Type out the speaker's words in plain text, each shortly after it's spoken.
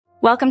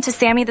Welcome to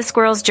Sammy the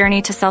squirrel's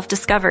journey to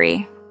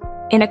self-discovery.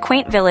 In a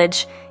quaint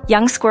village,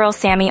 young squirrel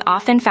Sammy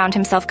often found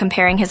himself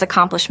comparing his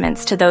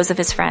accomplishments to those of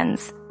his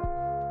friends.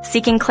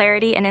 Seeking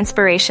clarity and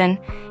inspiration,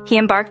 he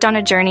embarked on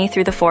a journey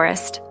through the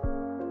forest.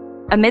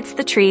 Amidst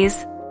the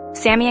trees,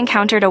 Sammy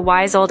encountered a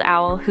wise old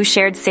owl who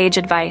shared sage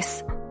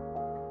advice.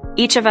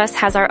 Each of us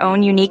has our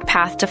own unique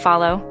path to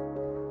follow.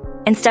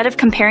 Instead of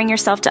comparing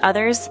yourself to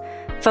others,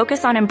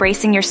 focus on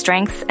embracing your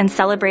strengths and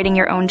celebrating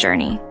your own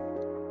journey.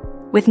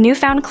 With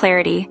newfound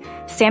clarity,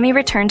 Sammy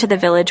returned to the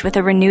village with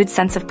a renewed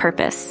sense of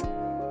purpose.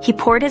 He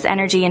poured his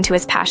energy into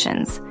his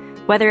passions,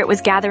 whether it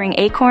was gathering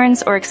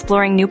acorns or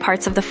exploring new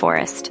parts of the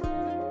forest.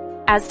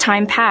 As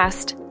time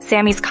passed,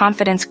 Sammy's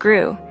confidence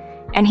grew,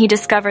 and he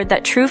discovered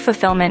that true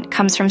fulfillment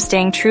comes from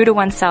staying true to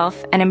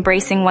oneself and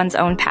embracing one's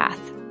own path.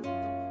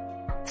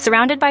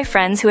 Surrounded by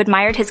friends who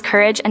admired his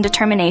courage and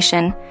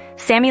determination,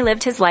 Sammy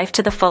lived his life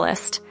to the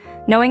fullest,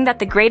 knowing that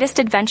the greatest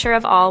adventure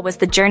of all was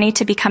the journey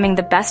to becoming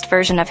the best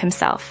version of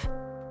himself.